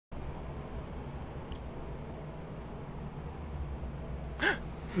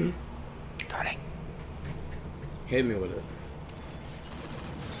Starting. Hit me with it.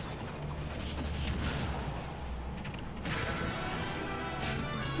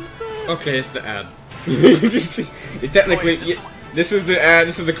 Okay, it's the ad. It technically, this is the ad.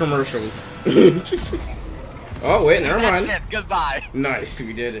 This is the commercial. Oh wait, never mind. That's it. Goodbye. Nice,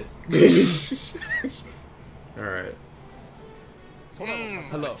 we did it. All right.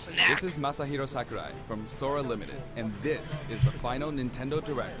 Hello, this is Masahiro Sakurai from Sora Limited, and this is the final Nintendo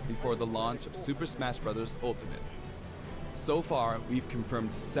Direct before the launch of Super Smash Bros. Ultimate. So far, we've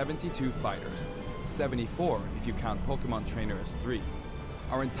confirmed 72 fighters, 74 if you count Pokemon Trainer as 3.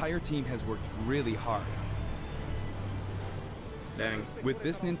 Our entire team has worked really hard. Dang. With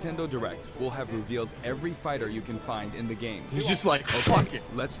this Nintendo Direct, we'll have revealed every fighter you can find in the game. He's just like, fuck it.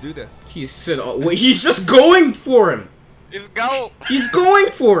 Let's do this. He said, oh, wait, he's just going for him. Just go. He's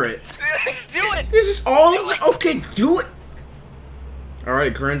going for it. Do it. This is all. Okay, do it. All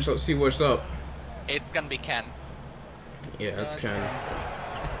right, Grinch. Let's see what's up. It's gonna be Ken. Yeah, that's Ken.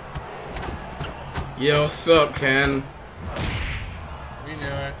 Yo, what's up, Ken? We knew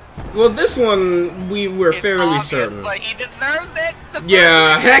it. Well, this one we were It's fairly obvious, certain. but he deserves it.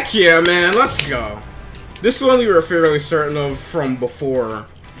 Yeah, heck yeah, man. Let's go. This one we were fairly certain of from before.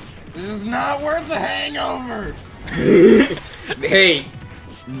 This is not worth the hangover. Hey,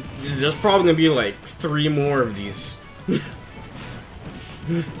 there's probably gonna be like 3 more of these.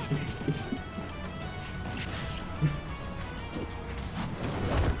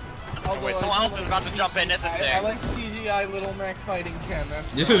 Oh, wait, someone else is about to jump in, isn't there? I like CGI Little Mac fighting Ken.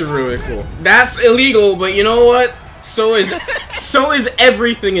 This is really cool. That's illegal, but you know what? So is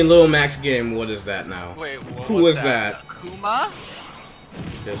everything in Little Mac's game. What is that now? Wait, what Who was is that? Kuma?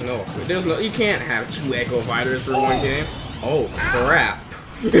 There's no. You can't have 2 Echo Fighters for one game. Oh crap!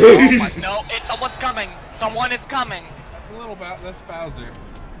 Oh my, no, someone's coming. Someone is coming. That's a little that's Bowser.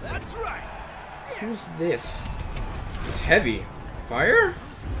 That's right. Who's this? It's heavy. Fire?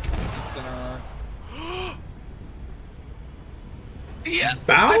 Yeah.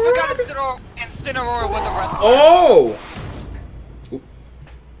 Bowser? I forgot Incineroar was a wrestler. Oh!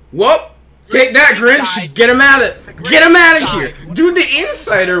 Whoop! Take that, Grinch! Get him out of Get him out of here! Dude, the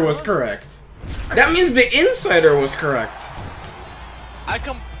insider was correct. That means the insider was correct. I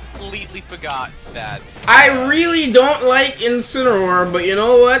completely forgot that. I really don't like Incineroar, but you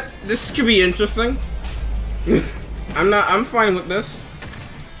know what? This could be interesting. I'm fine with this.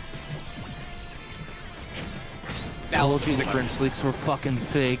 Told you the Grinch leaks were fucking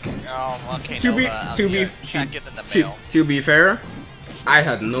fake. Oh, okay. To be fair, I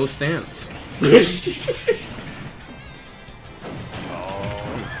had no stance.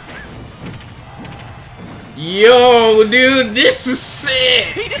 Yo, dude, this is sick!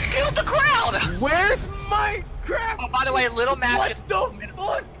 He just killed the crowd! Where's Minecraft? Oh, by the way, Little Mac What just... the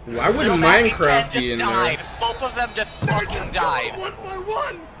fuck? Why would Little Mac and Minecraft Ken be in just died. there? Both of them just fucking died. One by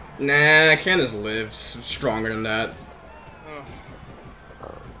one. Nah, Ken has lived stronger than that.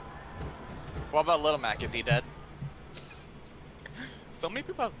 What about Little Mac? Is he dead? So many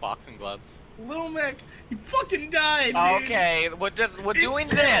people have boxing gloves. Little Mac, he fucking died. Dude. Okay, we're doing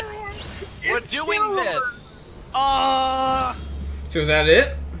this. We're doing this. So is that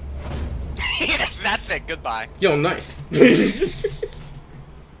it? That's it. Goodbye. Yo, nice.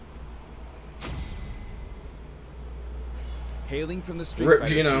 Hailing from the Street Fighter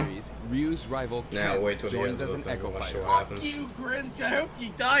Gino. series, Ryu's rival Now Ken wait till the end joins of as the an thing. Echo Let's see Fighter. what happens. You Grinch, I hope you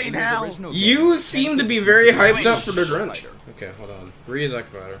die In his now. original You game, seem Ken to be could very use hyped a up for the Street Grinch. Fighter. Okay, hold on. Rhea's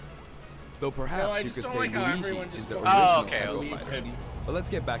Echo Fighter. Though No, perhaps I you just could don't say like how Luigi everyone is just the goes, original okay, Echo leave Fighter. him. But let's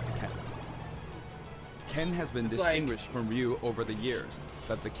get back to Ken. Ken has been It's distinguished from Ryu over the years,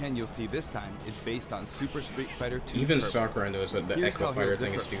 but the Ken you'll see this time is based on Super Street Fighter 2 Even Turbo. Sakurai knows that the Here's Echo how Fighter he'll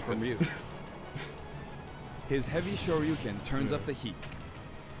thing is differ from stupid. Ryu. His heavy Shoryuken turns up the heat.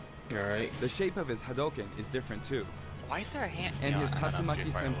 Alright. The shape of his Hadoken is different too, Why is there a hand? and No, his I don't know,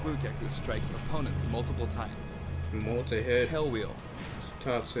 Tatsumaki Street Fighter. Senpukyaku strikes opponents multiple times. Multi-hit. Hell Wheel.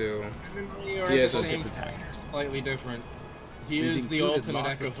 Tatsu. We are He has the a same, Focus attack. slightly different. He We've is the included ultimate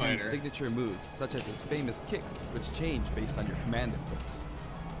lots Echo of Ken's Fighter. signature moves, such as his famous kicks, which change based on your command inputs.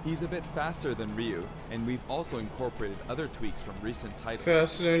 He's a bit faster than Ryu, and we've also incorporated other tweaks from recent titles.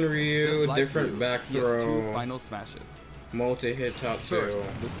 Faster than Ryu, Just like different Ryu, back he has 2 throw. final smashes. Multi-hit Tatsu. First,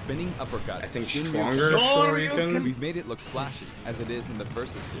 the spinning uppercut. I think Shin stronger Ryu. Shoryuken. We've made it look flashy, as it is in the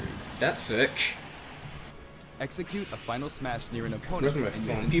Versus series. That's sick. Execute a final smash near an opponent. Where's my and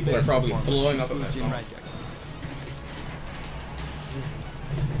you'll phone? People instead are probably perform a blowing up at my Shinfu phone. Jinraigeki.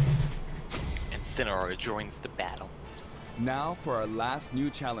 Incineroar joins the battle. Now for our last new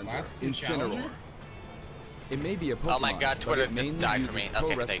challenger, Last new Incineroar. challenger? It may be a Pokemon, Oh my god, but Twitter it just mainly died for uses me. pro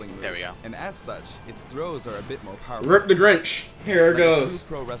Okay, wrestling there we moves, go. and as such, its throws are a bit more powerful. Rip the Grinch. Here it Like a true goes.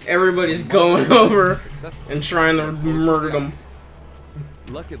 pro wrestler, Everybody's when going one player over is successful, and trying to they pose for murder the them. audience.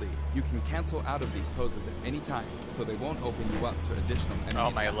 Luckily, you can cancel out of these poses at any time, so they won't open you up to additional enemy Oh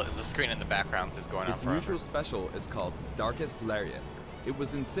my, attacks. look, the screen in the background is going on Its forever. neutral special is called Darkest Lariat. It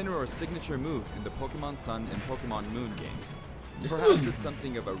was Incineroar's signature move in the Pokemon Sun and Pokemon Moon games. Perhaps it's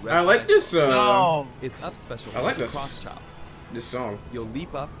something of a red I like this. No. Its up special I like is a this. cross chop. This song. You'll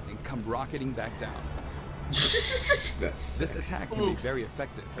leap up and come rocketing back down. That's This attack can be very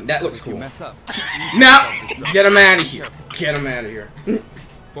effective. That but looks if you cool. mess up, Now, get him out of Be here. careful. Get him out of here.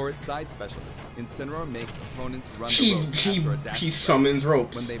 For its side special, Incineroar makes opponents run the He ropes after a dash he attack. summons When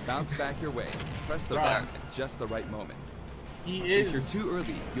ropes. they bounce back your way, press the Right. button at just the right moment. He If you're is. too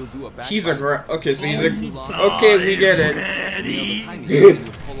early, you'll do a back He's a bite. okay, so he's Too a long, okay. We get it. you know the timing, and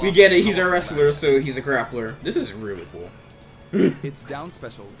you pull We off get the it. He's a powerful wrestler, back. so he's a grappler. This is really cool. Its down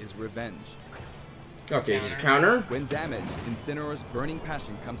special is Revenge. Okay, he's a counter. When damaged, Incineroar's burning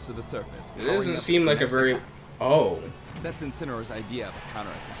passion comes to the surface. It powering doesn't up seem its like a next very. attack. Oh. That's Incineroar's idea of a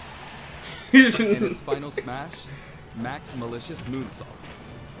counterattack. In its final smash, Max Malicious Moonsault.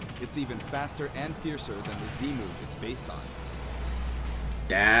 It's even faster and fiercer than the Z move it's based on.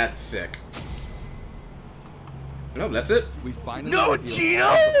 That's sick. No, that's it. We finally No, revealed Gino!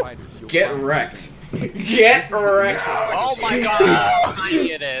 all the fighters you'll Get find. wrecked. This Get is the wrecked. initial Oh my fighter god, sheet. how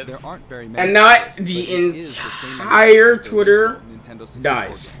tiny it is. There aren't very many. And now fighters, the but it is the same number entire as the Twitter original Nintendo 64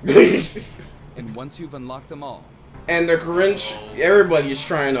 dies. game. And once you've unlocked them all, And the Grinch, everybody's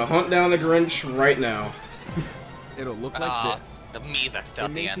trying to hunt down the Grinch right now. it'll look like this. The Mii's are still It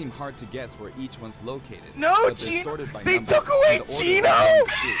at the may end. seem hard to guess where each one's located. No, but they're Gino! sorted by They number took away in the order Gino! they're going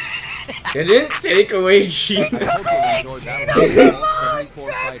through. They didn't take away Gino. I hope you'll enjoy battling all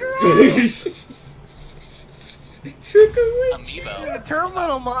 74 fighters. They took away. Amiibo. The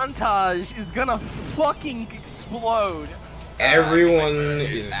terminal montage is gonna fucking explode. Everyone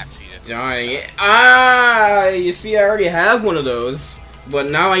Dude, is actually just- dying. Ah, you see, I already have one of those, but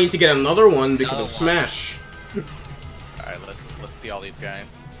now I need to get another one because Another of one. Smash. Alright, let's see all these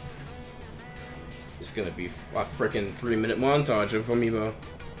guys. It's gonna be a freaking 3-minute montage of Amiibo.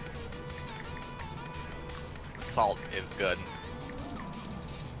 Salt is good.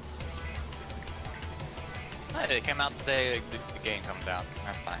 Hey, it came out the day the game comes out.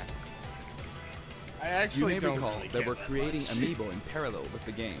 That's fine. I You actually may don't recall really that care we're that creating much. Amiibo in parallel with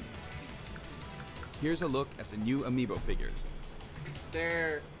the game. Here's a look at the new Amiibo figures.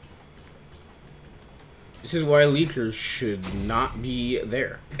 They're This is why leakers should not be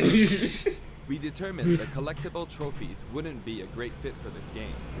there. We determined that collectible trophies wouldn't be a great fit for this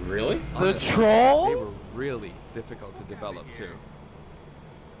game. Really? Honestly, troll? They were really difficult to develop too.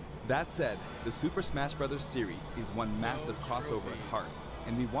 That said, the Super Smash Bros. Series is one massive crossover at heart,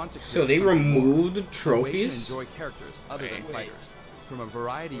 and we want to create So they something more, removed a way to trophies? enjoy characters other than fighters from a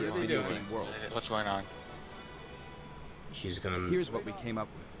variety of they video doing? game worlds. What's going on? He's gonna. Here's what we came up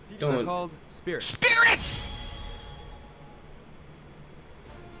with. Don't- They're called Spirits. Spirits!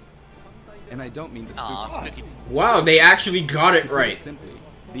 And I don't mean the spooky Aw, kind. spooky. Wow, they actually got To it put right. simply,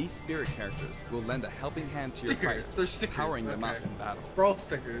 these spirit characters will lend a helping hand to your Stickers. fighter, They're stickers, powering them out okay. in battle. brawl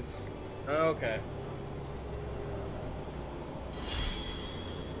stickers. Okay.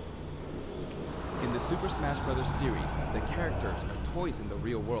 In the Super Smash Bros. Series, the characters are toys in the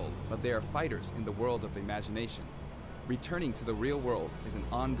real world, but they are fighters in the world of the imagination. Returning to the real world is an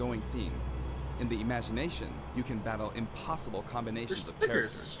ongoing theme. In the imagination, you can battle impossible They're combinations of stickers.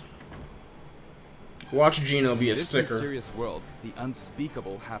 characters. Watch Gino be a In this sticker. mysterious world, the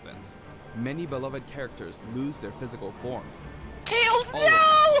unspeakable happens. Many beloved characters lose their physical forms. Tails, All of them,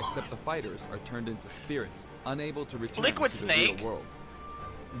 no! except the fighters, are turned into spirits, unable to return Liquid to the Snake? real world.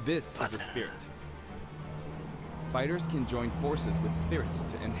 This is a spirit. Fighters can join forces with spirits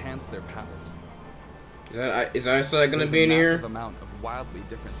to enhance their powers. Is Isa gonna There's be a in massive here? amount of wildly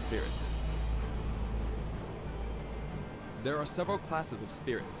different spirits. There are several classes of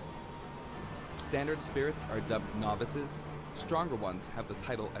spirits. Standard spirits are dubbed novices. Stronger ones have the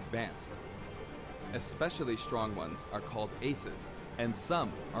title advanced. Especially strong ones are called aces, and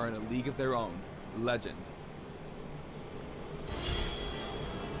some are in a league of their own, legend.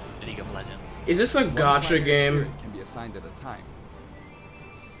 League of Legends. Is this a One gotcha primary game? spirit can be assigned at a time.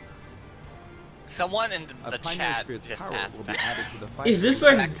 Someone in A the primary chat spirit's just power asked will be that. added to the fighter. Is this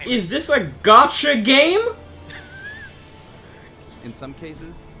base. a gotcha game? In some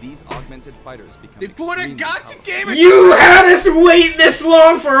cases, these augmented fighters become They put a extremely gotcha powerful. game in You had us wait this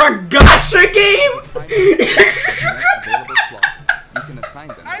long for a gotcha game? Primary spirits have available slots. You can assign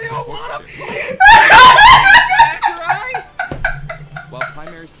them I as don't support wanna spirits. play it!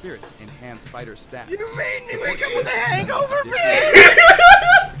 primary spirits enhance fighter stats. You made me Support wake up with a spirits hangover,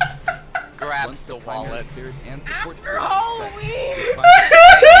 additional man! Grab Once the primary wallet. spirit and support After spirit Halloween! is set, the fighter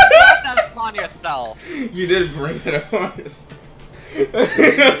Put that upon yourself. You did bring it upon us. to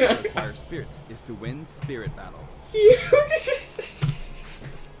require spirits is to win spirit battles.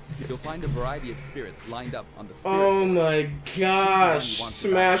 You'll find a variety of spirits lined up on the spirit Oh board. my gosh,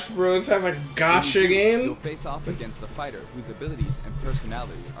 Smash Bros has a gotcha You'll game? face off against a fighter whose abilities and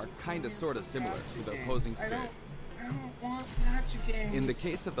personality are kinda sorta similar to the opposing spirit. I don't want gotcha games. In the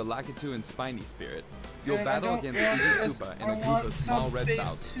case of the Lakitu and Spiny spirit, you'll I battle don't against want Iggy this. Koopa I and a group want of small red Subspace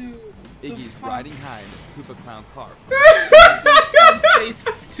Bowsers. 2. The Iggy's fuck? riding high in his Koopa Clown car. Subspace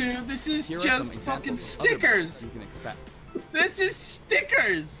 2. This is Here are just some fucking examples of other battles stickers. you can expect. This is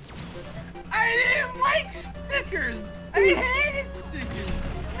stickers. I didn't like stickers. I hated stickers.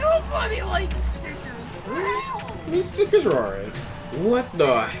 Nobody likes stickers. What the hell? These stickers are alright. What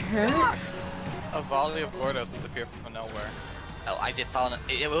the heck? Sucks. A volley of Gordos appeared from nowhere. Oh, I just saw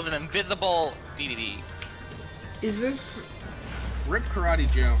it was an invisible DDD. Is this... Rip Karate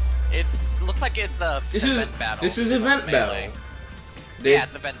Joe. Looks like it's a This is event battle. this is event Melee. battle. They- Yeah,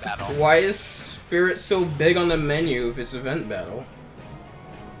 it's event battle. Why is Spirit so big on the menu if it's event battle?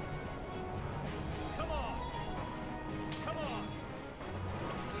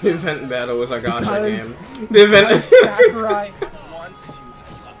 Event battle is a gotcha game. The event Sakurai wants you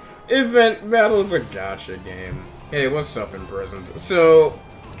to suck. event battle is a gotcha game. Hey, what's up in prison? So,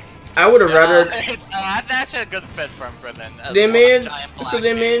 I would have rather That's actually a good fit from prison. they made Giant so black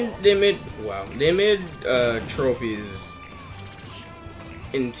they made table. wow they made trophies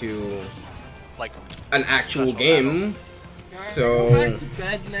into Like an actual Special game. Go So back to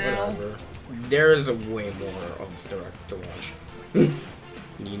bed now. whatever. There is a way more of this direct to watch.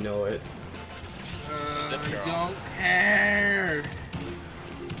 You know it. This girl. I don't care.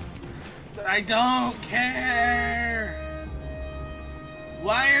 I don't care.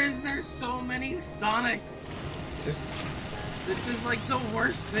 Why is there so many Sonics? Just This is like the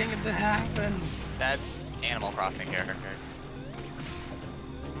worst thing to happen. that's Animal Crossing characters.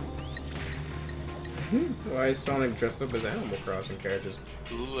 why is Sonic dressed up as Animal Crossing characters?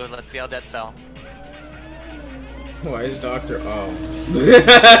 Ooh, let's see how that sell. Why is Doctor? Oh,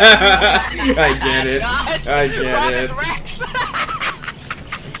 I get it. I get it.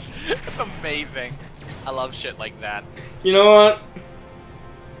 It's amazing. I love shit like that. You know what?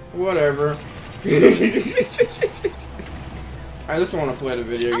 Whatever. I just want to play the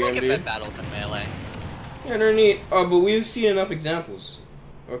video I game, like dude. event battles in Melee. Yeah, they're neat. Oh, but we've seen enough examples.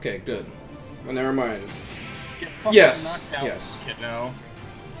 Okay, good. Well, never mind. Get fucking Yes, knocked out, yes. kiddo.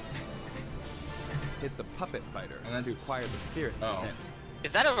 Hit the puppet fighter And then to acquire the spirit. Oh. within.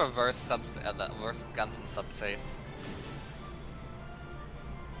 Is that a reverse reverse guns in subspace?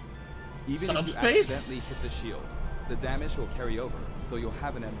 Even if you Subspace? accidentally hit the shield, the damage will carry over, so you'll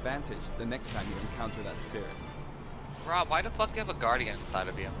have an advantage the next time you encounter that spirit. Rob, why the fuck do you have a guardian inside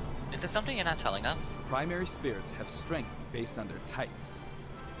of you? Is there something you're not telling us? Primary spirits have strength based on their type.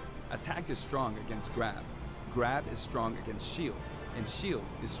 Attack is strong against grab. Grab is strong against shield, and shield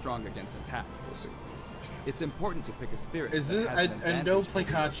is strong against attack. It's important to pick a spirit. Is that this? has I an advantage don't play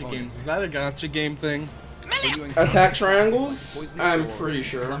over your gotcha opponent. games. Is that a gotcha game thing? When you encounter Attack attacks triangles? like poison I'm floors pretty and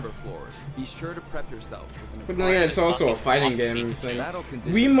sure. Slumber floors, be sure to prep yourself with an But then again, it's also a fighting game thing. Battle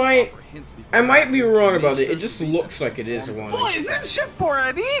conditions We might. offer hints before I might be battle, so wrong make about it. sure It just to looks read like it is one. Boy, is that ship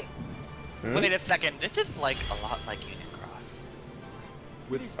already? Hmm? Wait a second, this is like a lot like Unicross.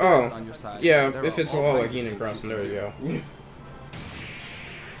 with spirits Oh, on your side. yeah. there If are it's all like kinds of Union things Cross, you there can you do. go.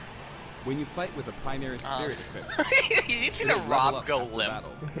 When you fight with a primary spirit equipped, You see it the will level Rob up go after limp.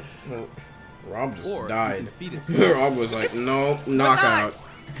 battle. Well, Rob just Or you died. can defeat itself. Rob was like, no, But knockout.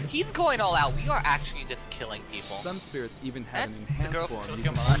 He's going all out. We are actually just killing people. Some spirits even have That's an the enhanced girl form from you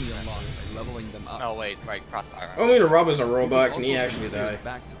can Pokemon. only unlock by leveling them up. Oh wait, right, Crossfire. Only the Rob is a You robot, can can he also actually send die? spirits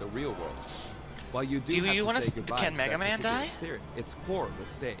back to the real world. While you do Do have you to wanna say s- goodbye can to Mega that Man particular die? spirit, its core will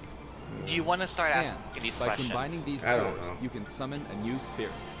stay. Do you want to start And asking these by questions? combining these I don't cores, know. you can summon a new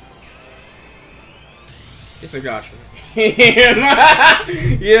spirit. It's a gotcha. Yeah,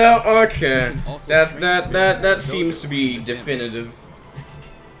 okay. also That train that spirits that in that the seems dojo to be in the gym. definitive.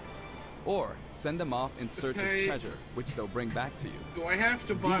 Or send them off in search Okay. of treasure, which they'll bring back to you. Do I have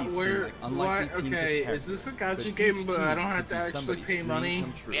to buy These where? seem like unlikely What? teams of Okay, is characters, this a but gotcha each game, but I team don't have could to be actually somebody's pay dream money?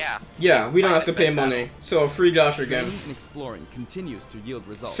 come true. Yeah. Yeah, we don't have to Private pay money. battle. So a free gotcha game. Training and exploring continues to yield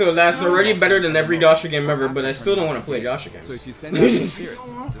results. So that's already better than every gotcha game ever, After but I still don't want to turning play on gotcha the game. games. So if you send out your I spirits,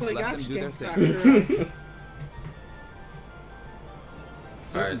 don't want to just play let them gotcha do their games, thing. Sakura.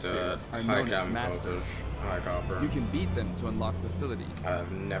 Certain spirits are known as masters. High copper. You can beat them to unlock facilities.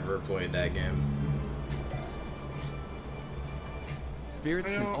 I've never played that game.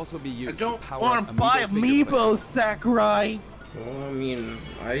 Spirits can also be used I don't to power want to up buy amiibo figure amiibos, Sakurai. Well, I mean,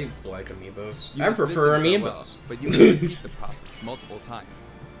 I like amiibos. You I must prefer visit them well, amiibos. but you can repeat the process multiple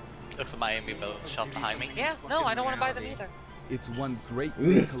times. Looks at my amiibo shelf behind me. Yeah, no, I don't want to buy them either. It's one great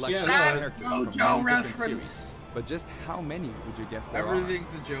big collection Yeah, of no, characters from JoJo many different reference. series. But just how many would you guess there are?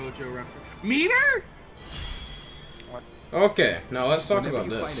 Everything's a JoJo reference. Meter? Okay, now let's talk Whenever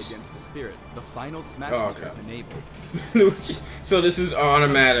about you fight this. against the spirit, the final smash Oh, meter is okay. enabled. So this is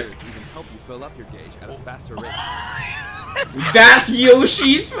automatic. Spirits even help you fill up your gauge at a faster rate. That's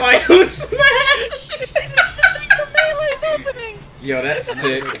Yoshi's final smash! Yo, that's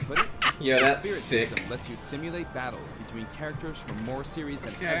sick. Another way to put it, Yo, the that's spirit sick. system lets you simulate battles between characters from more series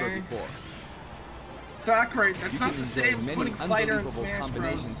than Okay. ever before. Sakurai, You that's can not the enjoy same as many putting fighter in unbelievable Smash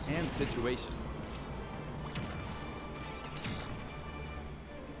combinations Bros. and situations.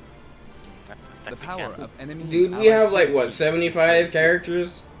 That's the The sexy power cat. of enemy Dude, and we ally have like, what, spirits is 75 displayed.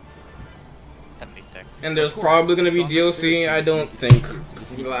 characters? 76. And there's Of course, probably gonna be stronger DLC, spirits I make don't it think. easier to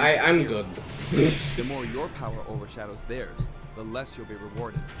defeat I'm weaker good. spirits. The more your power overshadows theirs, the less you'll be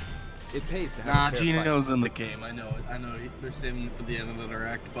rewarded. It pays to have Nah, a fair Gino's fight. in the game. I know it. I know they're saving it for the end of the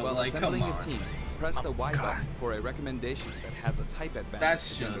direct, but While like, come assembling on. a team, press the Y God. button for a recommendation that has a type advantage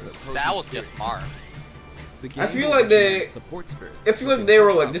That's against just- opposing That was spirits. just Mars. The I game feel will like they- recommend support spirits I feel who like can they were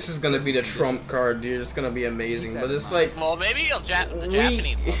help like, out this is with gonna be the certain trump conditions. card, dude. It's gonna be amazing. Keep But that it's in like, Well, maybe the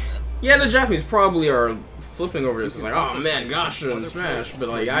Japanese love this. yeah, the Japanese probably are flipping over this. It's You like, can oh also man, fight Gasha and other Smash. players But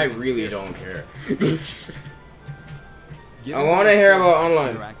who like, are I using really spirits. don't care. Given I how wanna hear spirits about actually online.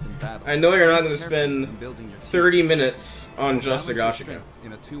 interact in battle, I know you're not be gonna careful spend in building your team. 30 minutes on just a Balance your Gacha game. strengths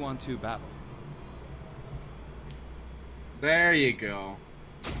in a 2-on-2 battle. There you go.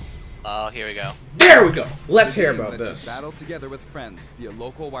 Oh, here we go. There we go. Let's The hear game about lets you this. battle together with friends via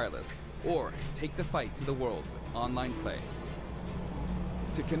local wireless, or take the fight to the world with online play.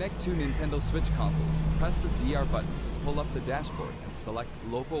 To connect two Nintendo Switch consoles, press the DR button to pull up the dashboard and select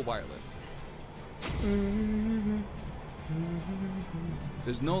local wireless.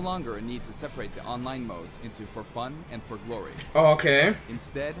 There's no longer a need to separate the online modes into for fun and for glory. Okay.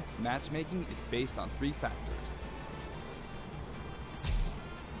 Instead, matchmaking is based on 3 factors.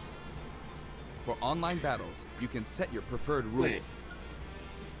 For online battles, you can set your preferred rules.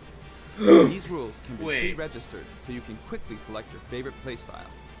 Wait. These rules can be Wait. pre-registered, so you can quickly select your favorite playstyle.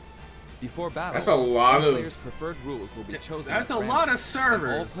 Before battle, That's a lot all of- players' preferred rules will be chosen. That's at a random, lot of and all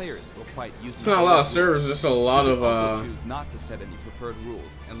servers. players will fight using. It's not a lot of those rules. servers, just a lot You of can also choose not to set any preferred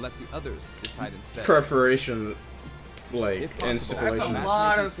rules and let the others decide instead. preparation, like, If and possible, That's a stipulations.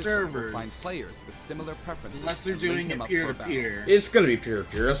 lot of matchmaking system will servers. Find players with similar preferences. Unless they're and link doing them it up peer for to battle. peer. It's gonna be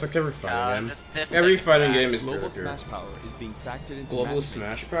peer-to-peer. That's like every fighting game. This Every thing's fighting bad. game is Global peer-to-peer. Smash Power is being factored into Global matchmaking,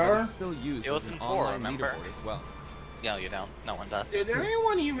 Smash but Power? it's still used It was as an in 4, online remember? leaderboard as well. No, you don't. No one does. Did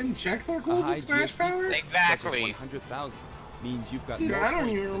anyone even check their A global high Smash GSP power? score, Exactly. such as 100,000, means you've got Dude, more I don't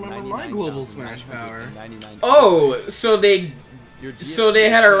points even than remember my global Smash power. 99,999. Oh, so they Your so GSP they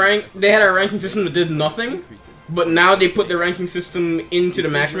had a ranks rank as the they had a top ranking system that did nothing, increases. but now they put the ranking system into If the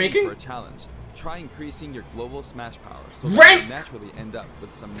you're ready matchmaking. For a challenge, try increasing your global Smash power so Rank! that you naturally end up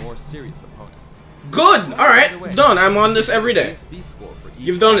with some more serious opponents. Good. All By the way, right, done. I'm on this every day. GSP score for each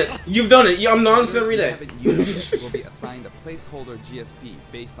You've done it. You've done it. Yeah, I'm on this Players every who day. haven't used it will be assigned a placeholder GSP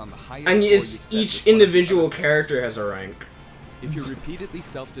based on the highest And score it's you've set each with one of individual them. character has a rank. If you repeatedly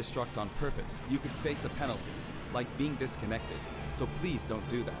self-destruct on purpose, you could face a penalty, like being disconnected. So please don't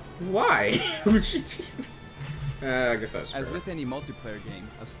do that. Why? I guess that's As fair. with any multiplayer game,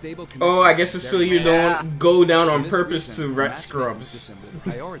 a stable connection Oh, I guess it's is so very you important. don't go down For on this purpose reason, to the wreck matchmaking scrubs. system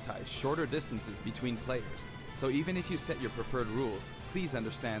will prioritize shorter distances between players. So even if you set your preferred rules, please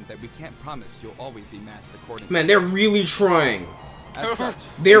understand that we can't promise you'll always be matched accordingly. Man, they're really trying. As such,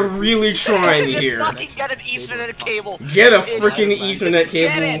 They're really trying Just here. fucking get an Ethernet cable. Get a Idiot. freaking Ethernet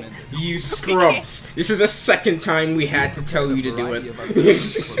Get cable, it. you scrubs. This is the second time we had to tell you to do variety of other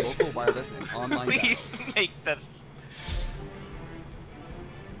options for it. local wireless and online Please battles. make this.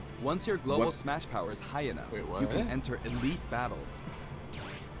 Once your global What? Smash power is high enough, Wait, what? you can enter elite battles.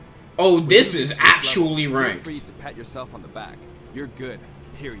 Oh, When this you is reach level, actually feel ranked. free to pat yourself on the back. You're good.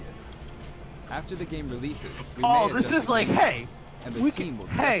 Period. After the game releases, we Oh, may this adjust is the like, game hey, rates, and the we team can, will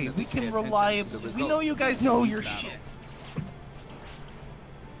hey, definitely we pay can attention rely. to the We know results you guys of know elite your battles. shit.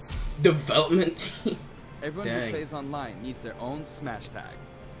 Development team. Everyone Dang. who plays online needs their own Smash tag.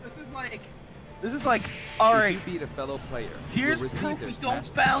 This is like, This is like, alright, If you beat a fellow player, here's you'll receive proof their we smash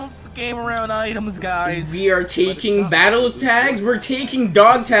don't balance the game around items, guys. We are taking battle tags. We're taking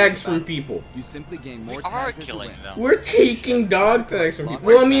dog tags from people. You simply gain more We are tags as you killing win. them. We're taking dog tags from people.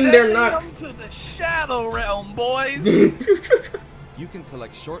 Well, I mean, they're not. Sending them to the Shadow Realm, boys. You can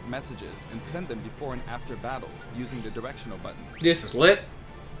select short messages and send them before and after battles using the directional buttons. This is lit.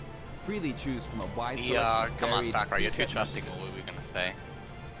 Freely choose from a wide selection Yeah, of come on, varied Sakurai, you're too preset trusting. messages. What were we gonna say?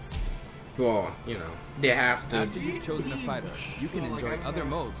 Well, you know, they have to. After you've chosen a fighter, you can enjoy other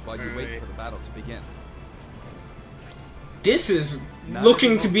modes while you wait for the battle to begin. This is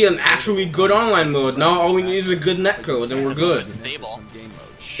looking to be an actually good online mode. Now all we need is a good netcode, and we're This is a good. bit stable. Some game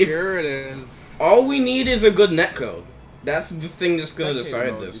modes. Sure it is. All we need is a good netcode. That's the thing that's gonna Spectator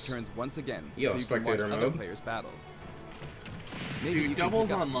decide mode this. returns once again, Yo, so you can watch spectator other mode. players' battles. Maybe you Dude, can doubles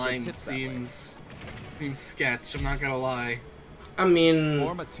pick up some good online tips that way. seems sketch. I'm not gonna lie. I mean,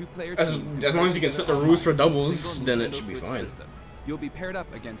 Form a two-player as team long as you can set the rules for doubles, then it should be Switch fine. system. You'll be paired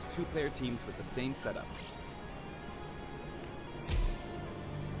up against two-player teams with the same setup.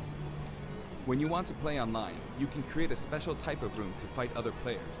 When you want to play online, you can create a special type of room to fight other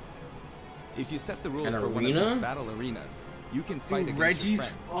players. If you set the rules An for one of arena? those battle arenas, you can fight Dude, against Reggie's. your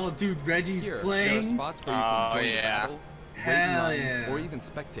friends. Oh, dude, Reggie's Here, there are playing. spots where you can join the yeah. battle, wait in Hell line, yeah. or even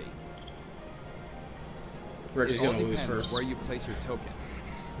spectate. Reggie's It all gonna lose depends first. where you place your token.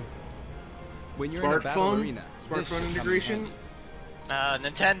 When you're in a battle Smartphone? arena, this will Smartphone come in integration? handy.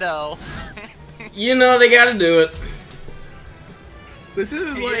 Nintendo. You know they gotta do it. This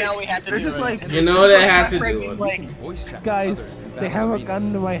is like. Yeah, we had to this do is it. like. You know this they is have to do freaking, it. Like, Voice chat with Guys, others in they battle have a arenas.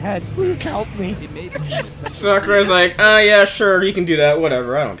 gun to my head. Please help me. It may become an essential Sakurai's tool. like, yeah, sure, you can do that,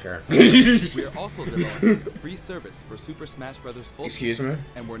 whatever, I don't care. We are also developing a free service for Super Smash Bros. Ultimate, Excuse me?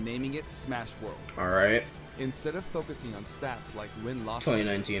 and we're naming it Smash World. Alright, Instead of focusing on stats like win-loss,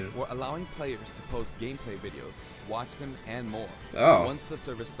 2019. we're allowing players to post gameplay videos, watch them, and more. Oh. Once the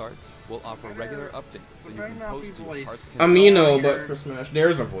service starts, we'll offer regular updates so you better can not post be to your voice. heart's I content. mean, no, but for Smash,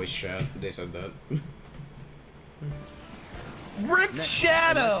 there's a voice chat. They said that. Rip Next,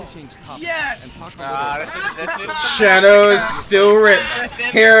 Shadow! I'd like to change topics Yes! and talk a little This is Shadow is still ripped.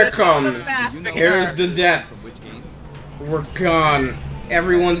 Here it comes. You know Here's the death. from which games? We're gone.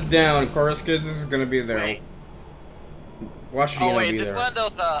 Everyone's down. Chorus Kids is gonna be there. Wait. Watch Gina Oh wait, be is this there. one of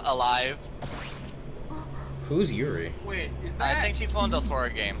those alive? Who's Yuri? Wait, is I that. think she's one of those horror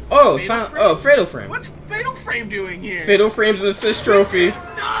games. Oh, Fatal Frame? oh, Fatal Frame. What's Fatal Frame doing here? Fatal Frame's an assist trophy.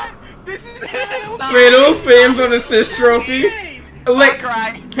 This is not- Fatal Frame's an assist trophy. Like,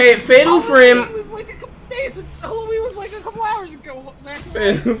 Craig. hey, Fatal Halloween Frame. was like a couple days ago. Halloween was like a couple hours ago.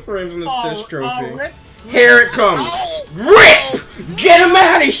 Fatal Frame's an assist trophy. Rip. Here it comes. Oh! Rip! Get him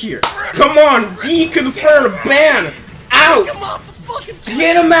out of here! Come on, deconfirm, ban, out! Come on, the fucking.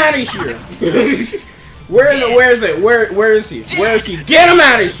 Get him out of here! Where is it? Where is it? Where is he? Where is he? Get him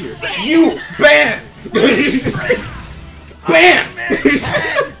out of here! You ban! Ban!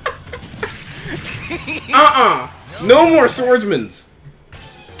 No more swordsmans.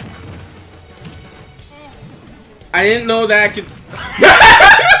 I didn't know that I could.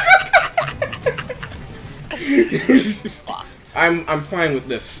 I'm fine with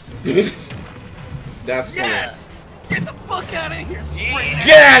this. That's funny. Yes! Get the fuck out of here, Spring!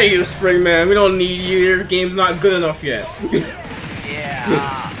 Get out of here, Springman. We don't need you. Your game's not good enough yet.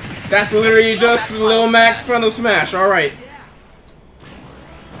 Yeah. That's literally just Lil Max Fun of Smash. All right.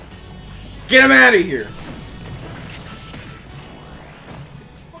 Get him out of here.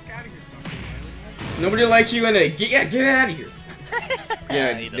 Nobody likes you in it. Get out of here.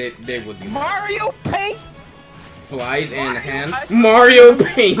 Yeah, they would do that. Mario Paint! Flies and hand. Mario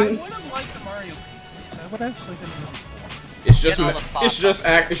Paint. I would've liked the Mario Paint. I would actually been really cool. It's just Get all the sauce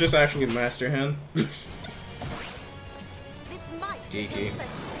it's just actually Master Hand. Tiki.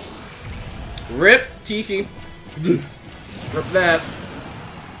 Rip Tiki. Rip that.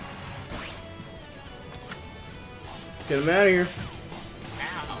 Get him out of here.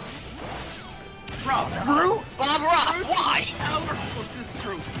 Rob Drew? Bob Ross, why? Powerful assist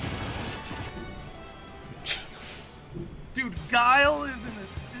trophy. Dude, Guile is an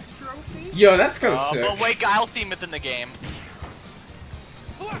assist trophy? Yo, that's kind of sick. But wait, Guile theme is in the game.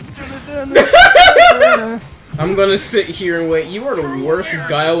 I'm gonna sit here and wait. You are the worst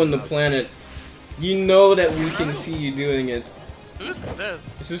Guile in the planet. You know that we can see you doing it. Who's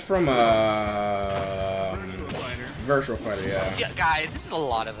this? This is from Virtual Fighter, yeah. Yeah, guys, this is a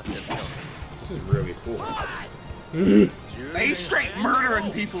lot of assist trophies. This is really cool. They straight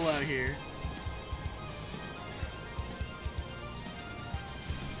murdering people out here.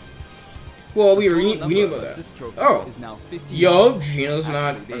 Well, we Total knew number about of that. assist trophies Oh. is now 50. Yo, Gino's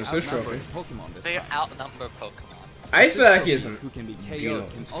not Actually, an they assist outnumber trophy. Pokemon this They time. outnumber Pokemon. Assist Isaac trophies isn't. who can be KO'd Gino.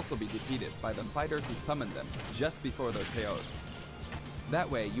 can also be defeated by the fighter who summoned them just before they're KO'd. That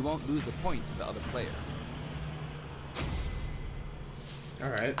way, you won't lose a point to the other player.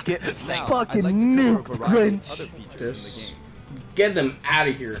 Alright. Get Now, fucking I'd like to cover a nuked, variety of Grinch. other features This- in the game. Get them out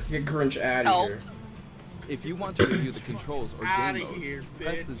of here. Get Grinch out of Help. here. If you want to review the controls or Outta game modes, here,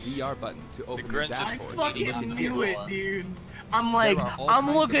 press bitch. the ZR button to open the Grinch is I dashboard. fucking and look fucking at knew it, one. dude. I'm like, There are all I'm kinds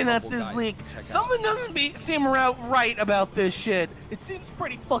of looking at helpful this guides leak. to check out. Someone doesn't seem right about this shit. It seems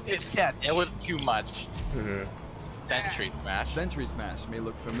pretty fucking sketch. It was too much. Mhm. Sentry Smash. Sentry Smash may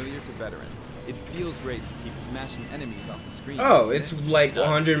look familiar to veterans. It feels great to keep smashing enemies off the screen. Oh, doesn't it's it? like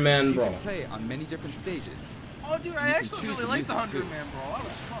 100-man You brawl. can play on many different stages. Oh, dude, I You can actually choose really the liked the music, too. 100-man brawl. That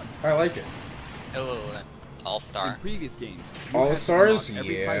was fun. I like it. Oh, In All-Star. previous games, you All had to Stars? unlock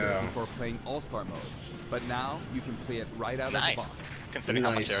every fighter Yeah. before playing All-Star mode. But now, you can play it right out of the Nice. box. Considering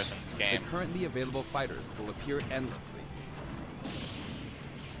how much Nice. there is in this The game. currently available fighters will appear endlessly.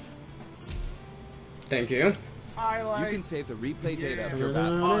 Thank you. I You like. can save the replay data of Yeah. your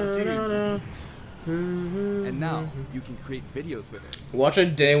battle. Oh, dude. And now, you can create videos with it. Watch a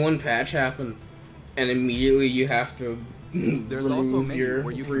day one patch happen, and immediately you have to There's also a remove menu your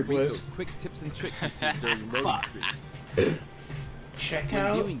where you can read replays. those quick tips and tricks you see during loading screens. Check When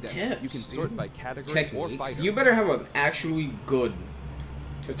out viewing them, tips. you can sort by category or techniques. fighter. You better have an actually good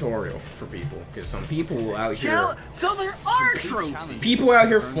tutorial for people, because some people out here, So there are Complete trophies. challenges people out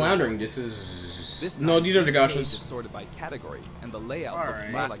here to earn floundering. rewards. This This is no, time, these are the each page is gotchas. sorted by category, and the layout All looks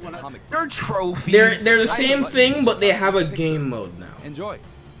right. more like a Whatever. comic book. They're trophies. They're the I same have a thing, button but they to have a picture. game mode now. Enjoy.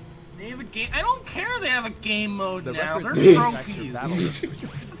 They have a game. I don't care. They have a game mode The now. They're records will track your trophies. battle Get history.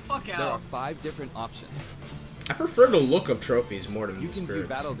 the fuck There are out. 5 different options. I prefer to look up trophies more than You the can view spirits.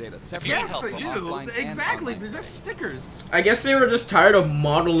 battle data separately Yes, helpful. they from do. offline and Exactly. online They're play. just stickers. I guess they were just tired of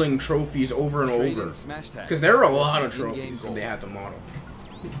modeling trophies over and Trade over. in smash tags Because there were a to lot of source in-game trophies that gold. they had to model.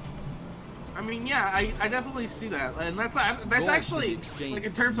 I mean, yeah, I definitely see that, and that's Gold actually can be exchanged like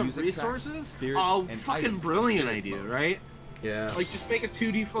in terms for of music tracks, resources, spirits, a and fucking items for brilliant spirits idea, mode. right? Yeah. Like just make a 2D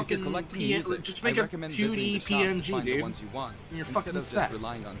If you're fucking collecting PN, music, just I make a recommend visiting 2D the shop to PNG, find the dude. ones you want, And you're instead fucking of just set.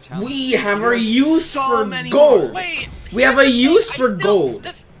 relying on challenges. We have our use so for many gold. more. Wait. We have a use for gold.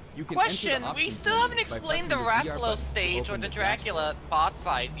 This You can enter the question, we options still menu haven't by explained pressing the the ZR Raslo button to stage or open the the Dracula boss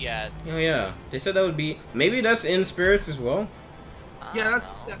fight yet. Oh yeah. They said that would be maybe that's in spirits as well. Yeah,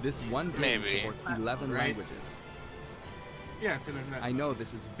 that's This one game Maybe. supports 11 Right. languages. yeah, it's internet. I know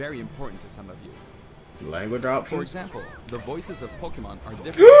this is very important to some of you. Language For options. example, the voices of Pokemon are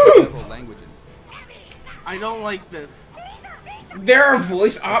different in several languages. I don't like this. There are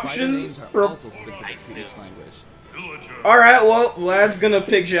voice The fighter options names are for. also specific to each language. Alright, well, Vlad's gonna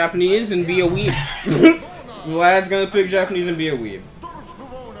pick Japanese and be a weeb. Vlad's gonna pick Japanese and be a weeb.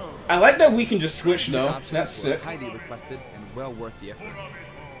 I like that we can just switch These though. options That's were sick. highly requested and well worth the effort.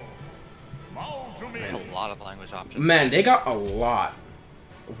 There's a lot of language options. Man, they got a lot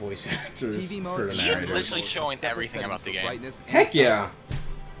of voice actors TV for mode the is He is narrators. literally showing Separate everything settings about the for game. brightness and Heck yeah. sound.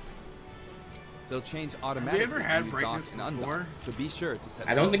 They'll change Have automatically we ever had when you brightness dock and before? undock, so be sure to set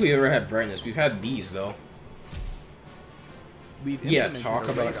I don't both. think we've ever had brightness. We've had these though. We've Yeah, implemented talk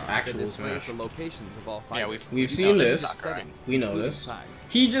a about radar that actual displays Smash. the locations of all Yeah, fighters. we've You seen can this. adjust settings, We know including this. size.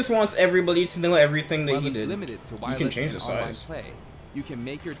 He just wants everybody to know everything that While he it's did. limited to You wireless can change and the online size. play, you can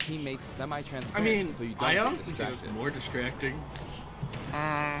make your teammates semi-transparent I mean, so you don't I get honestly think distracted. it's more distracting.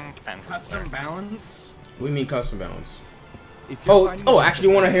 Depends on Custom the balance. What do you mean custom balance? If you're Oh, fighting oh, with actually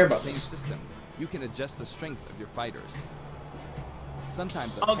the wanna same hear about same this. system, you can adjust the strength of your fighters.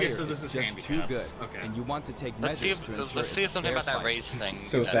 Sometimes a Okay, player so this is is just too handicaps. good, Okay. and you want to take Let's see measures if to ensure let's see it's a something fair about that fight. rage thing.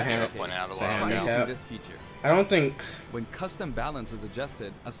 So it's that a Hero hand- pointed out a it's a while Try ago. handicap. using this feature. I don't think. When custom balance is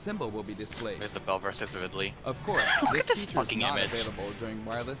adjusted, a symbol will be displayed. There's the Bell versus Ridley. Of course, Look this at this feature is fucking not image. available during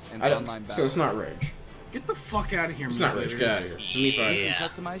wireless and I don't. online battles. So it's not rage. Get the fuck out of here, It's me not rage. fighters. Get out of here. Me You fighters. can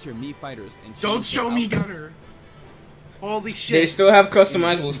customize your Mii fighters and Don't change their show me outfits. Gunner. Holy They shit. still have In addition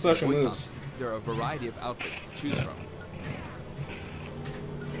customizable to the special voice moves. options, there are a variety of outfits to choose from.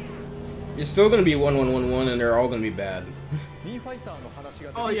 It's still gonna be 1111, and they're all gonna be bad. Oh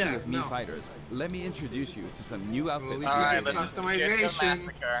Speaking yeah, of Mii no. fighters, let me introduce you to some new outfits. Alright, Let's let's do just customization. here's the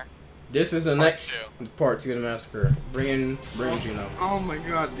massacre. This is the Part next part to the massacre. Bring in Gino. Oh my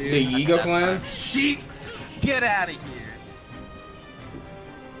god, dude. The Yiga That's clan. fine. Sheets, get out of here.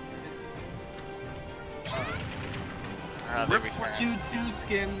 They Rip return. Splatoon 2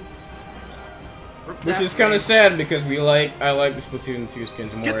 skins. Rip Which that is kind of face. sad because I like the Splatoon 2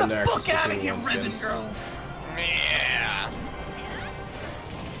 skins more Get than the the actual fuck out of Splatoon here, 1 Ribbon skins. Girl. Yeah.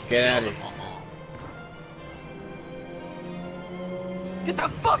 Get out of Zelda here. Get the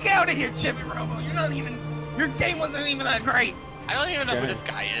fuck out of here, Chibi Robo. You're not even. Your game wasn't even that great. I don't even know who this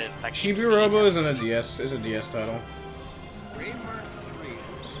guy is. I can't Chibi see Robo him. is a DS title.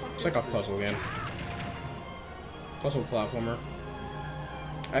 It's like a puzzle game. Puzzle platformer.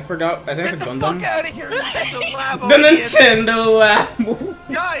 I forgot. I think it's a Get the Gundam. fuck out of here, Nintendo Labo. The Nintendo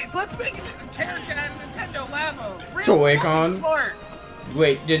Labo. Guys, let's make a character out of Nintendo Labo. Real Toy-Con. fucking smart.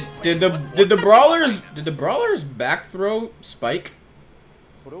 Wait, did the brawlers back throw Spike?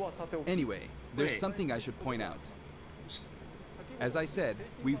 Anyway, there's something I should point out. As I said,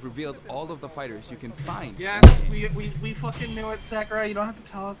 we've revealed all of the fighters you can find. Yeah, we fucking knew it, Sakurai. You don't have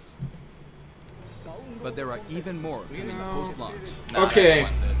to tell us. But there are even more coming post-launch. Okay,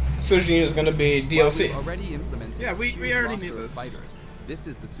 Sojin is gonna be While we've DLC. already implemented Yeah, we a huge already roster knew of this. fighters. This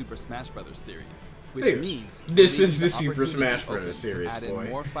is the Super Smash Bros. Series, which Hey, means this we'll is leave the Super opportunity Smash open Bros. to series, add in boy.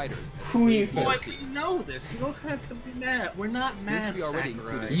 more fighters as Who paid you think? Boy, DLC. we know this. You don't have to be mad. We're not mad, Since we already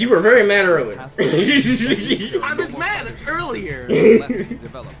Sakurai. included You were very mad earlier. I was mad earlier. Unless we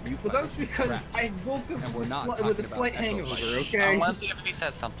develop new But that's fighters from because scratch. I woke up And we're with, not with a talking slight about hangover, Echo I okay? want to see if he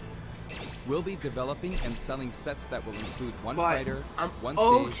says something. We'll be developing and selling sets that will include one But fighter, I'm one stage,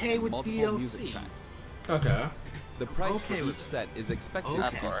 okay and with multiple music DLC. tracks. Okay. The price Okay for with each set is expected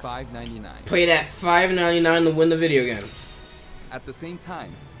Okay. to be $5.99. Play that $5.99 to win the video game. At the same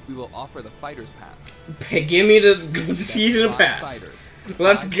time, we will offer the Fighters Pass. Hey, give me the That's season 5 pass. fighters.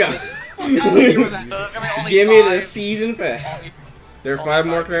 Let's 5 go. fighters. So there's gonna be only Give me the 5 season pass. only- There are only 5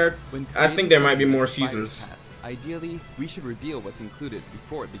 more 5. characters. When I think creating there might be something more like Fighters seasons. Pass, ideally, we should reveal what's included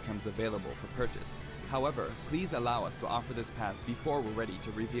before it becomes available for purchase. However, please allow us to offer this pass before we're ready to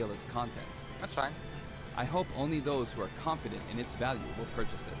reveal its contents. That's fine. I hope only those who are confident in its value will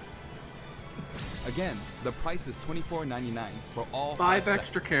purchase it. Again, the price is $24.99 for all 5 sets.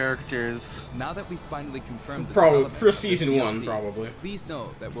 extra characters. Now that we've finally confirmed the Probably development for of this season 1, DLC, probably. please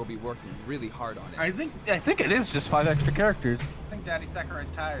know that we'll be working really hard on it. I think it is just 5 extra characters. I think Daddy Sakurai's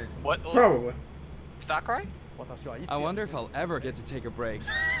tired. What? Probably. Sakurai? I wonder if I'll ever get to take a break.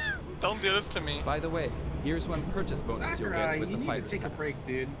 Don't do this to me. By the way, here's one purchase bonus you'll Sakurai, get with you the need Fighters to take a Pass. break,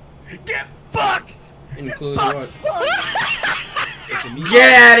 dude. Get fucked! Include Fuck what? It's immediate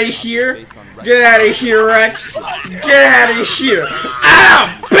Get out of here! based on record. Get out of here, Rex! Get out of here!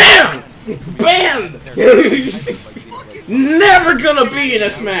 Ah! Bam! Bam! Never gonna be in a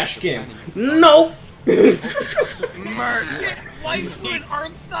Smash game. Nope. Murder! Life and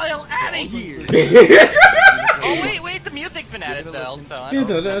art style out of here! Oh wait, the music's been added though, so I Dude,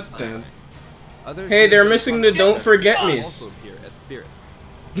 don't that's dead. Other Hey, they're heroes missing the Don't Forget Me's. also appear as spirits.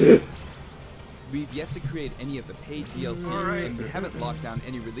 We've yet to create any of the paid DLC, Alright. and we haven't locked down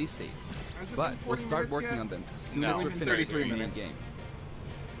any release dates. But we'll start working on them as soon No. as we're finished 33 with the main minutes. game.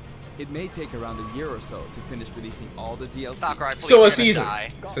 It may take around a year or so to finish releasing all the DLC. Sakurai, please, So you're a gonna season.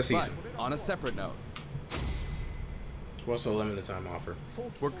 die. It's a But season. on a separate note, What's the limited time offer?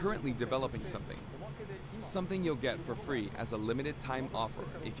 we're currently developing something. Something you'll get for free as a limited time offer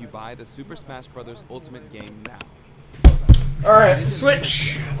if you buy the Super Smash Bros. Ultimate game now. Alright,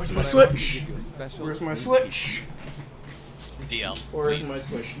 Switch! Where's my But I want to Switch? give you a special Where's my sneak Switch? DL. Where's please. my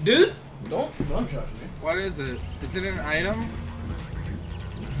Switch? Dude! Don't judge me. What is it? Is it an item?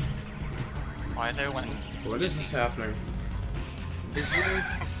 Why is everyone What is this happening? Is it...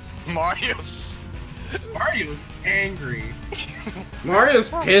 Mario? Mario's angry. Mario's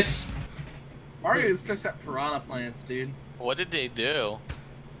pissed. Mario's pissed at piranha plants, dude. What did they do?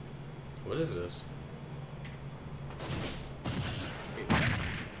 What is this?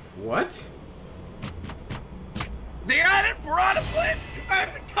 What? They added piranha plant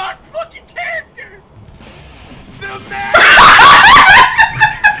as a cock fucking character! The man!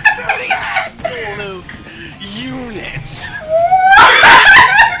 The absolute unit!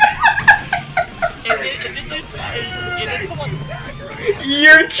 Is it someone?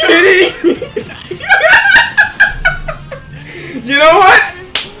 You're kidding! You know what?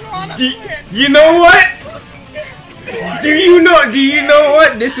 You know what? Do you know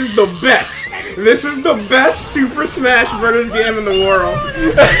what? This is the best. This is the best Super Smash Bros. Game in the world.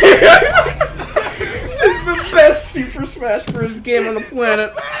 This is the best Super Smash Bros. Game on the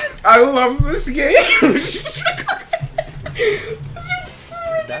planet. I love this game.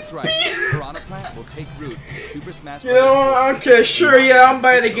 That's right. Piranha Plant will take root in Super Smash You Bros. know, Ultimate. okay, sure, yeah, I'll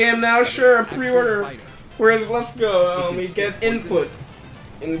buy the game now, sure, Actual pre-order. fighter. Whereas, let's go, It we can get spit poison, input.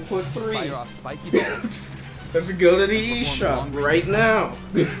 Input 3. Fire off spiky balls. Let's go to the Perform eShop long-range right now.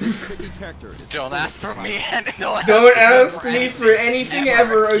 This tricky character is Don't full of ask for me surprises. and don't Don't ask ask me for anything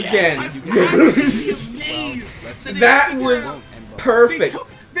ever again. You can Actually amazed Well, let's That just- was won't end well. perfect.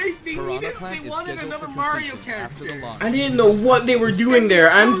 They Piranha Plant is wanted scheduled for another Mario completion after the character. launch. I didn't know what they were doing there.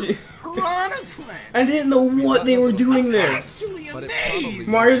 Piranha Plant. I didn't know what they were doing there. Actually But it's amazing. probably-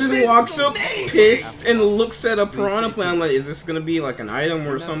 Mario just This walks is up amazing. pissed and looks at a Please piranha stay plant tuned. like, is this gonna be like an item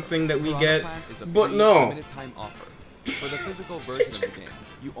or something that we Piranha get? Plant is a But free no. limited time offer. For the physical version of the game,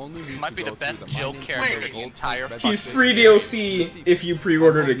 you only need might to be go the best through joke mining character tunnel in the gold entire points He's register. free DLC if you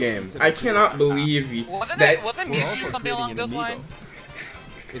pre-order the game. I cannot believe Wasn't that it? Wasn't We're also Mewtwo something along creating an those amiibo. lines?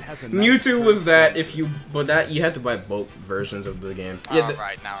 It has a nice Mewtwo was curved that form. if you, but that you had to buy both versions of the game. Oh, Yeah,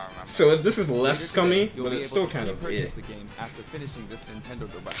 right, now I remember. so this is Later less today, scummy, you'll but be it's able still to kind of pre-purchase it. the game after finishing this Nintendo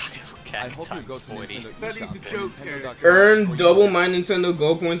Direct. Okay, I hope you go to times 40. Nintendo That is eShop a or joke Nintendo.com Earn for double your- my Nintendo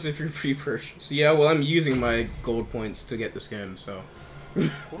Gold points if you pre-purchase. Yeah, well, I'm using my gold points to get this game, so.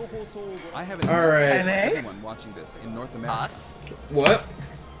 I have an Alright. announcement for everyone watching this in North America. Us? What?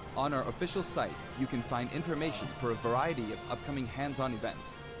 On our official site, you can find information for a variety of upcoming hands-on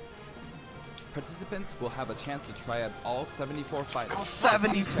events. Participants will have a chance to try out all 74 fighters. Please check out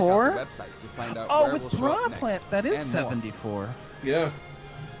 74? the website to find out Oh, where with we'll show up Piranha next, Plant, that is and more. 74. Yeah.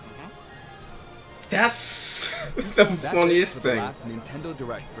 That's the That's funniest it for the thing. last Nintendo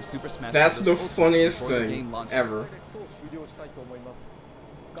Direct for Super Smash That's Bros. the Ultimate funniest before the thing game launches. ever.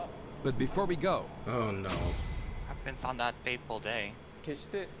 But before we go, Oh no. Happens on that fateful day.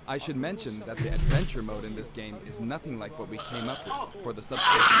 I should mention that the adventure mode in this game is nothing like what we came up with for the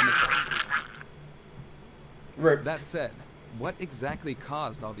Subspace Emissary. Right. That said, what exactly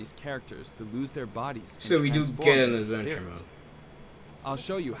caused all these characters to lose their bodies and So we do transform get an into adventure spirits? mode. I'll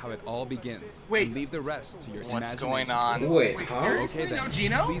show you how it all begins. Wait. And leave the rest to your What's imagination. going on? Wait, Wait, huh? seriously? Okay No then,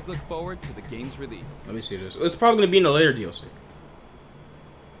 Gino? please look forward to the game's release. Let me see this. It's probably gonna be in the later DLC.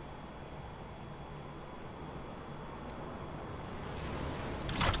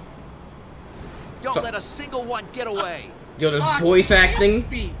 Don't So- let a single one get away. Yo, there's Fuck, voice he can't acting.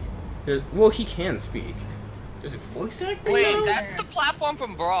 speak. Well, he can speak. Is it voice acting? Wait, now? that's the platform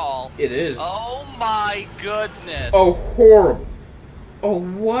from Brawl. It is. Oh my goodness. Oh, horrible. Oh,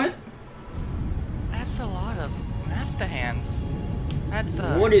 what? That's a lot of master hands. That's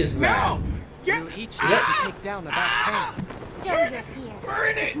What is that? No! Get We'll each that- need to take down about 10. Don't your fear.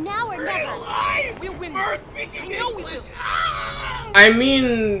 burn it! It's now or Burn it never. alive! We'll win We're this. speaking I know we English! will. Ah! I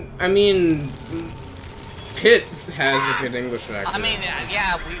mean, Pit has a good English actor. I mean,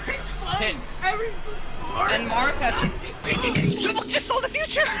 yeah, we've It's fine! hit. Everybody- And Marv has just saw the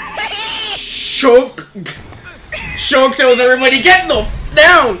future. Shulk tells everybody, get the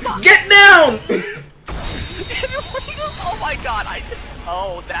down! Get down! Oh my god,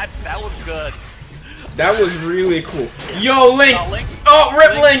 oh, that was good. That was really cool. Yo, Link! Oh, Link- Oh,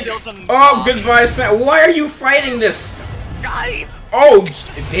 Rip Link Link! still doesn't Oh, talk. goodbye, Sam. Why are you fighting this? Guys, Oh,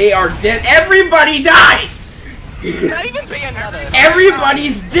 they are dead. Everybody died! not even Bayonetta.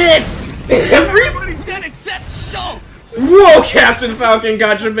 Everybody's dead! Everybody's dead except Shulk! Whoa, Captain Falcon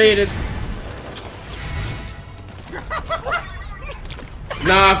got you baited.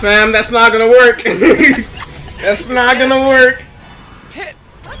 Nah, fam, that's not gonna work. That's not gonna work. Pit.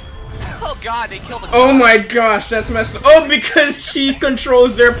 Oh god, they killed the Oh my gosh, that's messed up. Oh, because she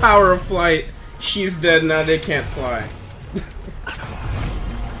controls their power of flight. She's dead now, they can't fly.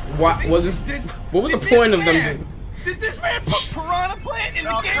 What was the point of them? Did this man put Piranha Plant in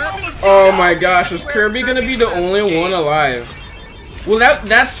the game? Oh my gosh, is Kirby gonna be the only one alive? Well,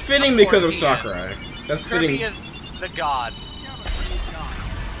 that's fitting because of Sakurai. That's Kirby fitting. is the god.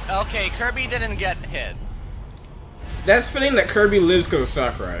 Okay, Kirby didn't get hit. That's fitting that Kirby lives because of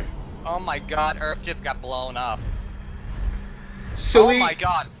Sakurai. Oh my god, Earth just got blown up. So Oh we, my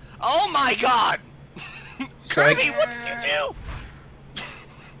god. Oh my god! So I- Kirby, what did you do?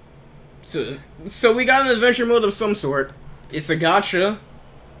 So we got an adventure mode of some sort. It's a gacha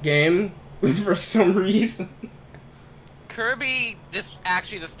game for some reason. Kirby just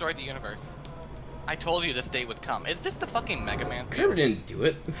actually destroyed the universe. I told you this day would come. Is this the fucking Mega Man? Kirby didn't do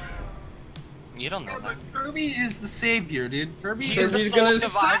it. You don't know that. Kirby is the savior, dude. Kirby He is is the Kirby's sole gonna-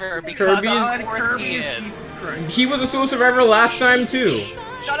 survivor because Kirby's- of course Kirby he is is. Jesus Christ. He was a Soul Survivor last time too.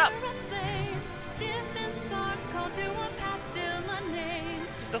 Shut up! Distant sparks call to a past still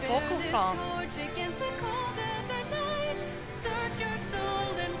unnamed. It's a vocal song. Torch against the cold of the night. Search your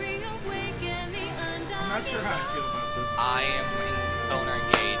soul and reawaken the undying. I'm not sure how I feel about this. I am in boner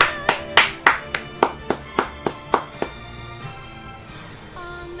engaged.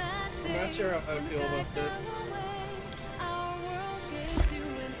 On that I'm not day, sure how I when the feel sky about this. fell away, our worlds came to an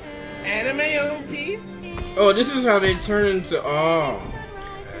end. Anime OP? Oh, this is how they turn into. Oh.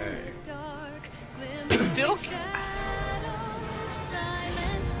 Sunrise in Okay. the dark, glimmers Still- of shadows.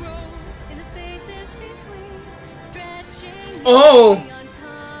 Silence grows in the spaces between, stretching Oh! beyond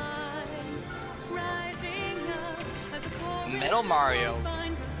time. Tell Mario.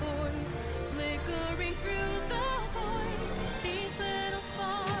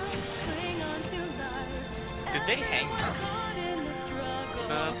 Did they hang?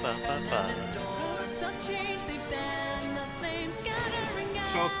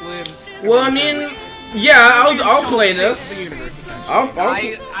 Shulk lives. Well, I mean, yeah, I'll play this.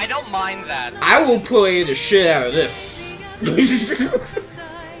 I don't mind that. I will play the shit out of this.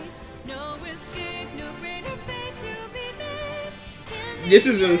 This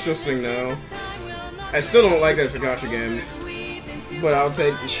is interesting though. I still don't like that Sagacha game, but I'll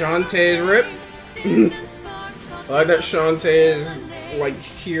take Shantae's rip. I like that Shantae is like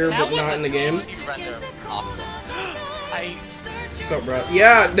here but not in the game. Awesome. What's up, bro?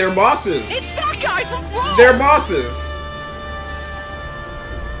 Yeah, they're bosses. It's that guy from Brawl! They're bosses.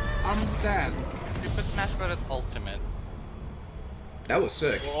 I'm sad. Super Smash Bros. Ultimate. That was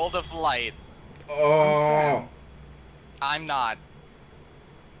sick. World of Light. Oh. I'm not.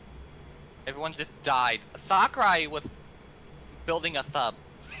 Everyone just died. Sakurai was building us up.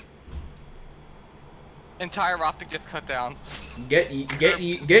 Entire roster just cut down. Get used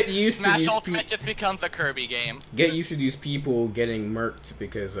to Smash these Ultimate just becomes a Kirby game. Get used to these people getting murked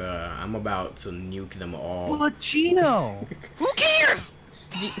because I'm about to nuke them all. Pacino. Who cares?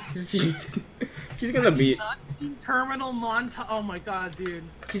 He's gonna be. Terminal montage. Oh my god, dude.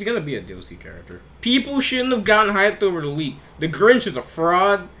 He's gonna be a DLC character. People shouldn't have gotten hyped over the leak. The Grinch is a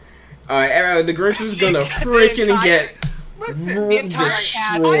fraud. The Grinch is gonna freaking get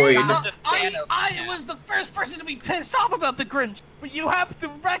destroyed. I was the first person to be pissed off about the Grinch, but you have to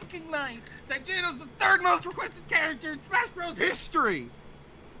recognize that Jano's the third most requested character in Smash Bros. History.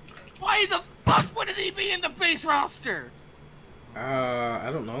 Why the fuck wouldn't he be in the base roster? I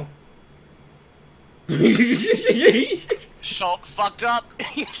don't know. Shulk fucked up.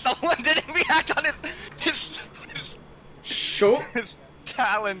 Someone didn't react on his Shulk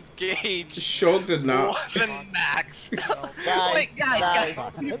talent gauge. Shulk did not. Wasn't max. Guys.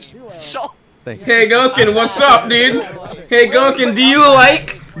 Shulk. Hey Goken, what's up, dude? Hey Goken, do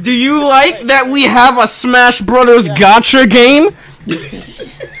you like that we have a Smash Brothers Gacha game?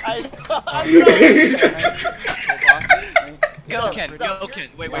 Goken,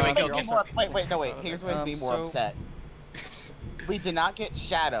 wait, Goken. Wait. Here's what makes me more upset. We did not get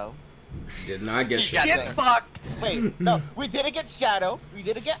Shadow. Did not get Shadow. Get fucked. Wait, no, we didn't get Shadow. We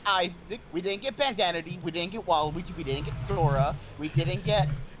didn't get Isaac. We didn't get Bandanity. We didn't get Waluigi. We didn't get Sora. We didn't get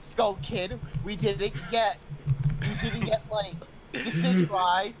Skull Kid. We didn't get like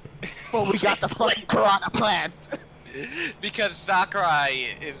Decidueye. But we got the fucking Piranha Plants. Because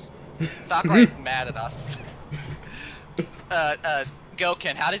Sakurai is mad at us.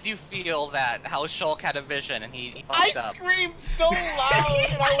 Goken, how did you feel that how Shulk had a vision and he fucked up? I screamed so loud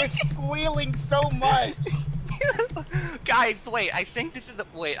and I was squealing so much. Guys, wait, I think this is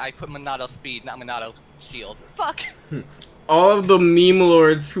wait, I put Monado speed, not Monado shield. Fuck. All of the meme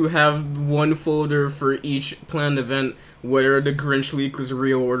lords who have one folder for each planned event, whether the Grinch leak was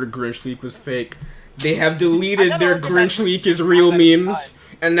real or the Grinch leak was fake, they have deleted their Grinch leak is real memes.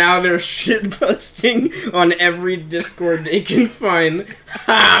 And now they're shitposting on every Discord they can find.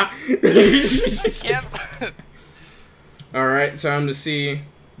 Ha! Alright, time to see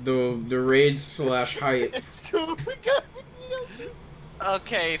the raid / hype. It's cool. We got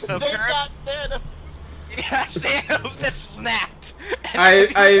Okay, so they got Thanos. Yeah, Thanos just snapped.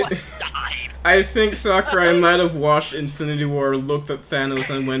 I think Sakurai might have watched Infinity War, looked at Thanos,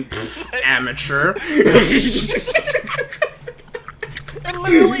 and went, amateur. And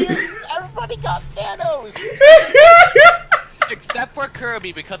literally, everybody got Thanos! Except for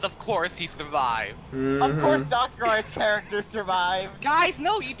Kirby, because of course he survived. Of course Sakurai's character survived. Guys,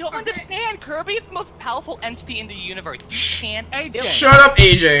 no, you don't understand. Kirby is the most powerful entity in the universe. You can't kill him. Shut up,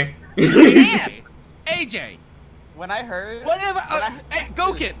 AJ! You can't! AJ! When I heard... Whatever, hey,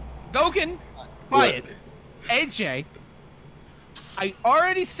 Goken! Quiet. AJ, I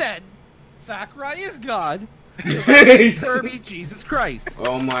already said Sakurai is God. Kirby, Jesus Christ.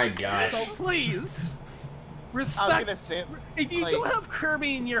 Oh my gosh. So please, respect. I was gonna say, if you don't have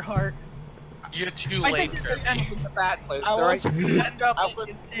Kirby in your heart, you're too I late, think Kirby. you're end up in the bad place. I was- Right? You end up I was-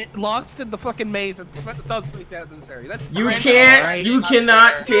 lost in the fucking maze and subspace unnecessary. That's You Grinch, can't, alright? you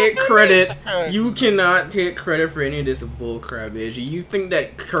cannot take credit. Kirby. You cannot take credit for any of this bullcrap, AJ. You think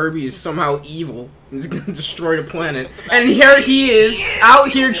that Kirby is somehow evil and is gonna destroy the planet. And here he is, out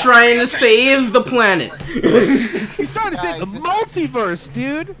here trying to save the planet. He's trying to save the Guys, multiverse,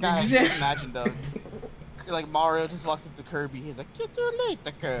 dude. Guys, just imagine though. Like Mario just walks up to Kirby, he's like, "You're too late,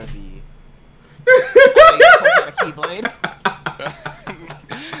 to Kirby." A Keyblade.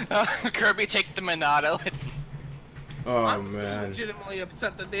 Kirby takes the Monado. Oh I'm still man. legitimately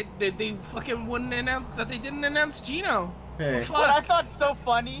upset that they fucking wouldn't announce that they didn't announce Gino. Hey. Fuck. What I thought so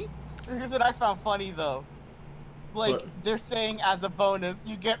funny, here's what I found funny though. Like What? they're saying as a bonus,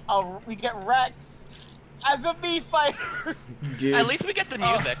 we get Rex as a Mii fighter. Dude. At least we get the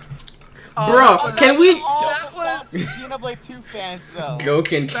music. Bro, Oh, can that's we? for all That the was- salty Xenoblade 2 fans though.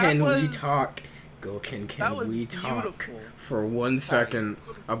 Goken, That can we was- talk? Goken, that can was we talk beautiful. for 1 second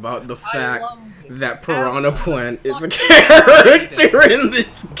about the I fact love it. that Piranha Plant is a character in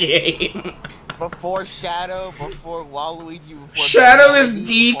this game? Before Shadow, before Waluigi, before Shadow is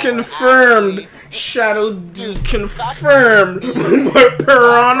Bandanity, before deconfirmed. Ashley. Shadow deconfirmed, but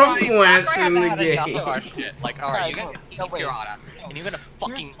Piranha Plant's in the Enough of game. our shit. Like, alright, Guys, you're gonna no, eat wait. Piranha, and you're gonna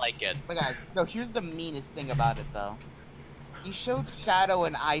fucking Here's- like it. But guys, no, here's the meanest thing about it though. You showed Shadow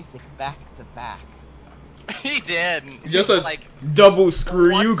and Isaac back to back. He did. Just a like double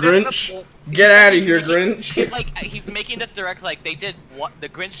screw what's you, this Grinch. about- Get out of he's here, making- Grinch. He's like, he's making this direct like they did what? The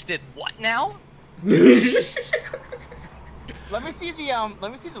Grinch did what now? Let me see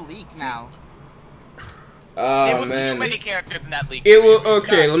the leak now. Oh It was man. too many characters in that league. It will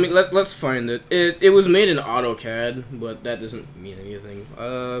okay. Let's find it. It was made in AutoCAD, but that doesn't mean anything.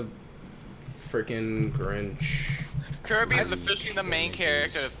 Freaking Grinch. Kirby is officially the main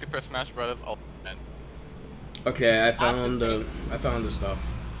character of Super Smash Bros. Ultimate. Okay, I to found say- the stuff.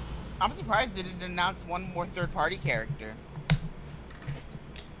 I'm surprised they didn't announce one more third-party character.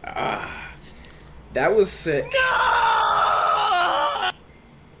 That was sick.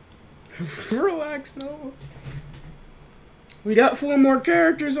 Relax, no. We got 4 more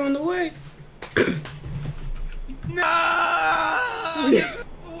characters on the way. No! This is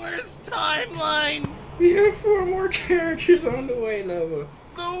the worst timeline. We have 4 more characters on the way, Nova.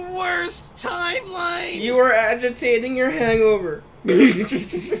 The worst timeline. You are agitating your hangover.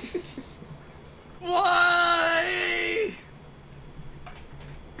 Why?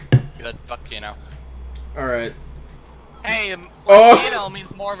 Good, fuck Gino. Alright. Hey, Oh. Gino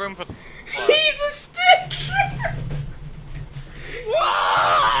means more room for. He's a stick!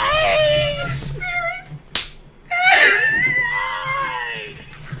 Why? He's a spirit!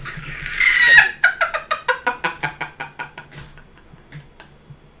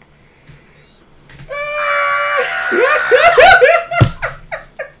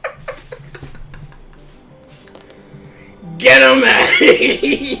 Get him out of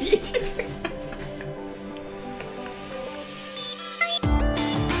here!